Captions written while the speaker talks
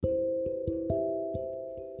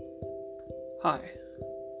Hi,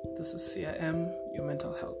 this is CIM, your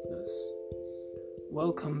mental health nurse.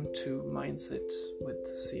 Welcome to Mindset with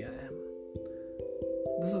CIM.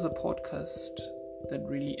 This is a podcast that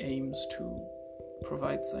really aims to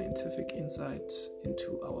provide scientific insight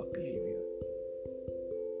into our behavior.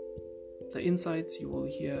 The insights you will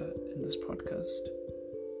hear in this podcast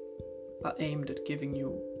are aimed at giving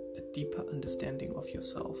you a deeper understanding of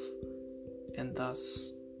yourself and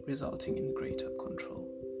thus resulting in greater control.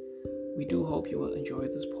 We do hope you will enjoy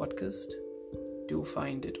this podcast. Do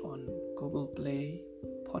find it on Google Play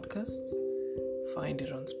Podcasts, find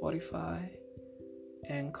it on Spotify,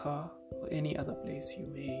 Anchor, or any other place you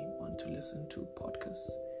may want to listen to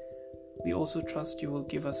podcasts. We also trust you will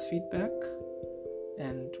give us feedback,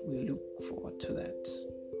 and we look forward to that.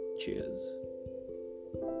 Cheers.